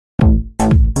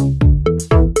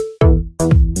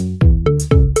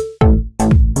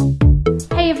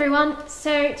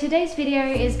today's video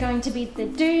is going to be the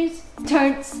do's,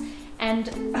 don'ts, and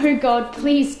oh god,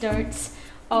 please don'ts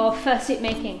of fursuit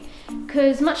making.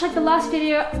 Because much like the last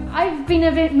video, I've been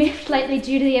a bit miffed lately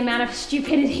due to the amount of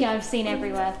stupidity I've seen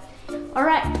everywhere.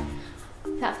 Alright,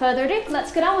 without further ado,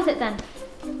 let's get on with it then.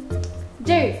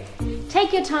 Do.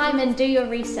 Take your time and do your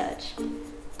research.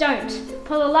 Don't.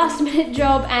 Pull a last minute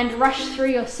job and rush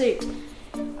through your suit.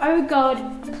 Oh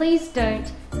god, please don't.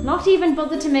 Not even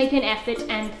bother to make an effort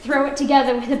and throw it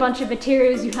together with a bunch of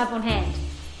materials you have on hand.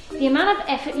 The amount of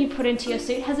effort you put into your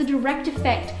suit has a direct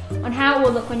effect on how it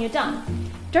will look when you're done.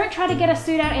 Don't try to get a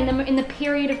suit out in the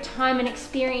period of time an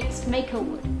experienced maker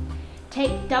would.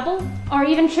 Take double or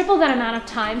even triple that amount of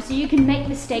time so you can make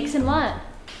mistakes and learn.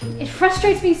 It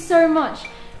frustrates me so much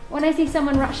when I see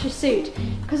someone rush a suit,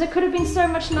 because it could have been so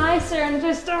much nicer and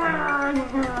just...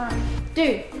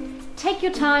 Do. Take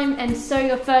your time and sew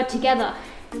your fur together.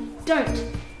 Don't.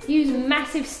 Use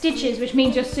massive stitches, which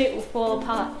means your suit will fall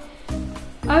apart.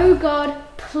 Oh god,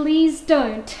 please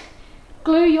don't.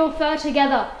 Glue your fur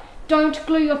together. Don't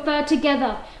glue your fur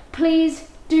together. Please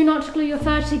do not glue your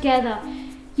fur together.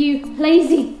 You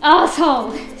lazy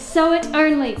asshole. Sew it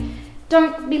only.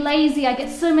 Don't be lazy. I get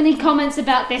so many comments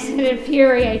about this and it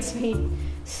infuriates me.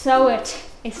 Sew it.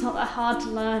 It's not that hard to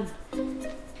learn.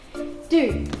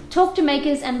 Do. Talk to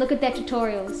makers and look at their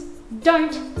tutorials.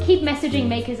 Don't keep messaging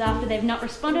makers after they've not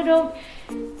responded or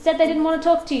said they didn't want to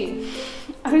talk to you.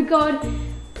 Oh god,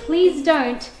 please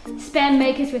don't spam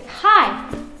makers with hi,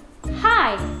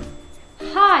 hi,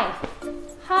 hi,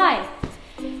 hi,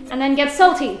 and then get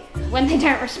salty when they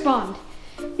don't respond.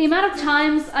 The amount of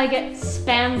times I get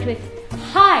spammed with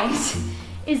hi's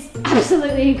is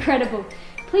absolutely incredible.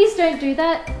 Please don't do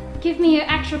that. Give me an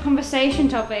actual conversation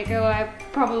topic or I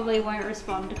probably won't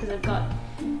respond because I've got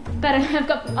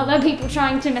other people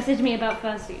trying to message me about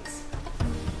fursuits.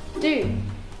 Do.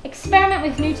 Experiment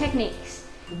with new techniques.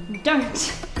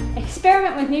 Don't.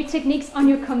 Experiment with new techniques on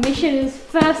your commissioners'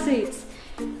 fursuits.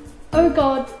 Oh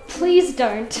god, please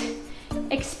don't.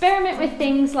 Experiment with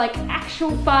things like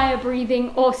actual fire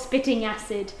breathing or spitting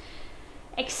acid.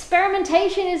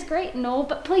 Experimentation is great and all,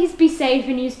 but please be safe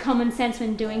and use common sense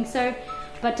when doing so.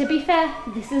 But to be fair,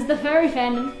 this is the furry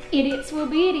fandom. Idiots will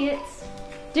be idiots.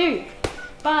 Do.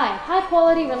 Buy high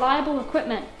quality, reliable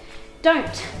equipment.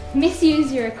 Don't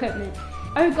misuse your equipment.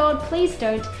 Oh god, please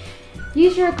don't.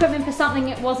 Use your equipment for something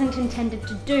it wasn't intended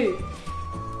to do.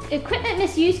 Equipment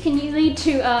misuse can lead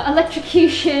to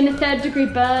electrocution, third-degree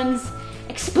burns,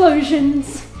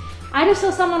 explosions. I just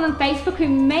saw someone on Facebook who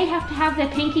may have to have their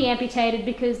pinky amputated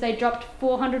because they dropped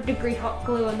 400-degree hot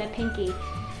glue on their pinky.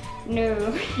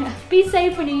 No. Be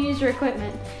safe when you use your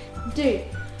equipment. Do.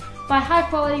 Buy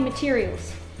high-quality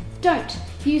materials. Don't.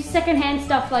 Use second-hand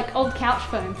stuff like old couch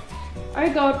foam.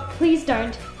 Oh god, please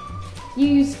don't.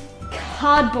 Use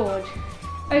cardboard.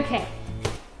 Okay.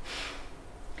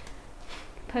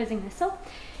 Posing myself.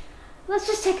 Let's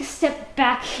just take a step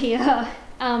back here.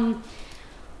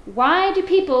 Why do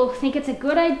people think it's a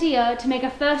good idea to make a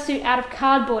fursuit out of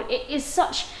cardboard? It is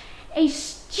such a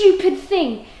stupid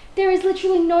thing. There is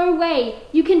literally no way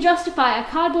you can justify a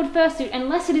cardboard fursuit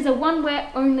unless it is a one-wear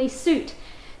only suit.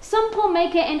 Some poor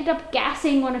maker ended up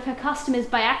gassing one of her customers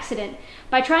by accident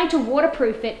by trying to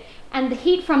waterproof it, and the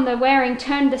heat from the wearing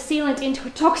turned the sealant into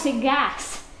a toxic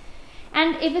gas.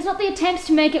 And if it's not the attempts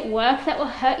to make it work that will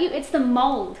hurt you, it's the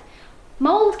mold.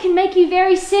 Mold can make you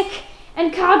very sick,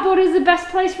 and cardboard is the best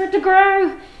place for it to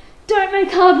grow. Don't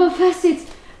make cardboard fursuits.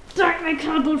 Don't make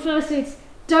cardboard fursuits.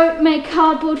 Don't make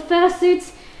cardboard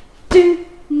fursuits. Do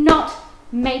not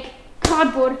make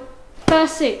cardboard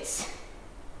fursuits.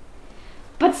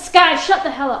 But Skye, shut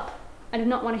the hell up. I do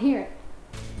not want to hear it.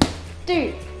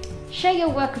 Do. Share your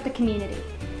work with the community.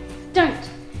 Don't.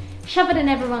 Shove it in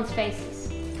everyone's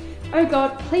faces. Oh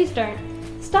god, please don't.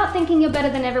 Start thinking you're better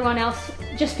than everyone else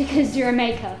just because you're a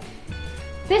maker.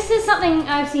 This is something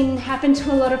I've seen happen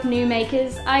to a lot of new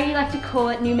makers. I like to call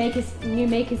it new makers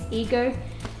ego.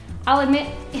 I'll admit,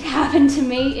 it happened to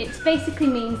me. It basically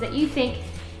means that you think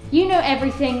you know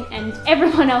everything and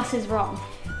everyone else is wrong,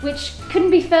 which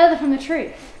couldn't be further from the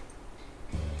truth.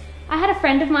 I had a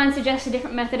friend of mine suggest a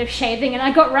different method of shaving and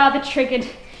I got rather triggered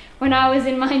when I was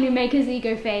in my new maker's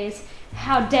ego phase.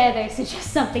 How dare they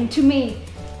suggest something to me?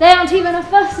 They aren't even a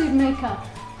fursuit maker.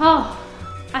 Oh,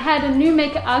 I had a new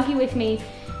maker argue with me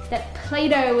that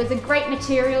Play-Doh was a great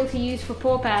material to use for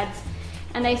paw pads,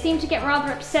 and they seemed to get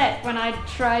rather upset when I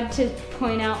tried to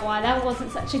point out why that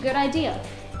wasn't such a good idea.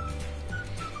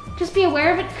 Just be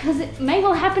aware of it because it may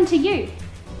well happen to you.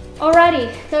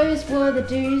 Alrighty, those were the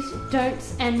do's,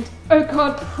 don'ts, and oh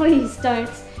god, please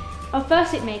don'ts of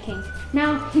fursuit making.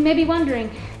 Now, you may be wondering,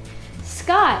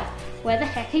 Skye, where the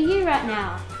heck are you right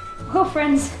now? Well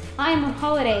friends, I am on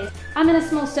holidays. I'm in a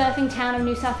small surfing town of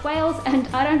New South Wales and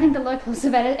I don't think the locals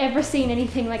have ever seen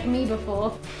anything like me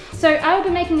before. So I will be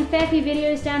making a fair few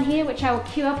videos down here which I will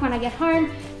queue up when I get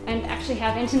home and actually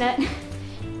have internet.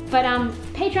 But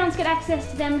patrons get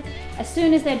access to them as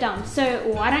soon as they're done, so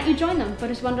why don't you join them for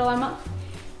just $1 a month?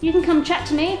 You can come chat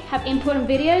to me, have input on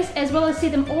videos, as well as see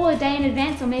them all a day in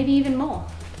advance or maybe even more.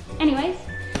 Anyways,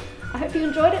 I hope you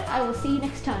enjoyed it. I will see you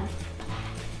next time.